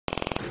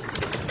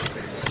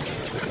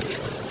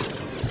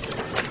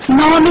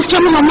now Mr.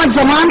 Muhammad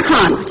Zaman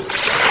Khan,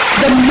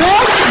 the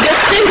most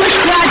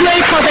distinguished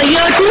graduate for the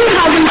year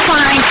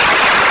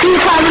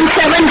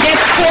 2005-2007,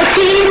 gets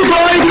 14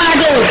 gold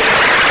medals.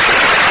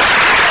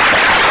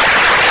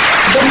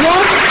 The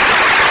most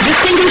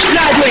distinguished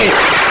graduate,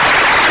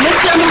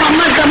 Mr.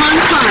 Muhammad Zaman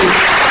Khan,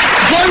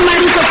 gold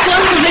medal for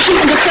first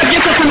position in the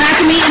subject of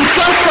anatomy in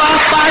first prof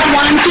part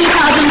 1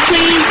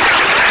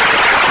 2003.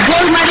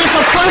 Gold medal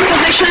for first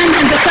position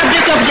in the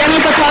subject of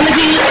general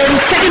pathology in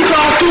second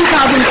prof 2005.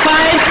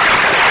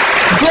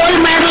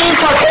 Gold medal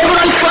for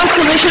overall first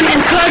position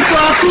in third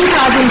prof 2006.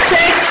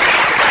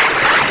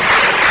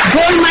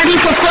 Gold medal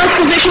for first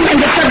position in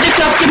the subject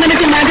of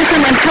community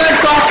medicine in third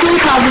prof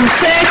 2006.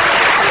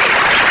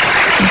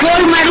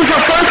 Gold medal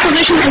for first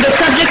position in the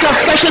subject of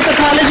special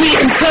pathology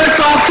in third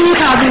prof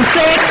 2006.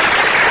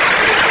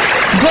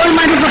 Gold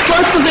medal for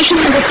first position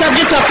in the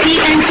subject of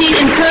ENT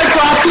in third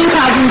prof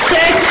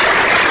 2006.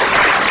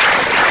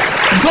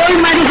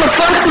 Gold medal for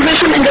first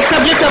position in the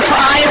subject of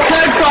eye,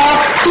 third prof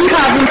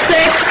 2006.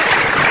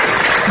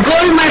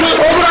 Gold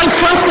medal overall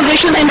first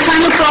position in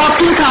final prof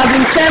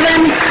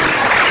 2007.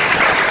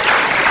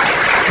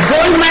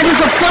 Gold medal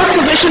for first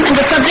position in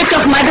the subject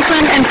of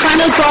medicine in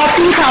final prof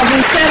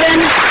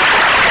 2007.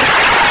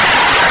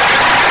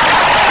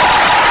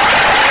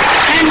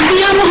 And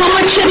Mia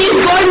Muhammad Sharif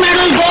gold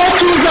medal goes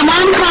to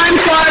Zaman Khan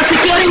for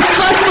securing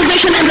first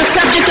position in the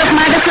subject of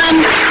medicine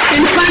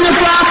in final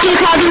prof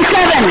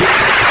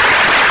 2007.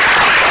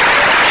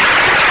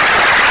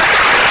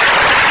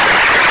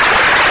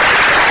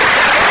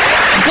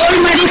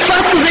 Gold medal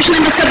first position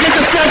in the subject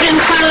of surgeon,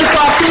 final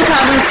prof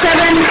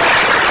 2007.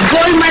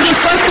 Gold medal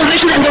first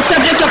position in the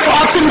subject of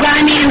obs and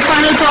gynae in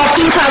final prof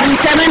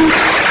 2007.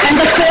 And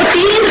the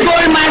 14th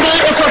gold medal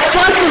is for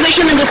first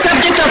position in the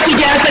subject of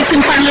pediatrics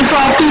in final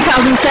prof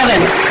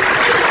 2007.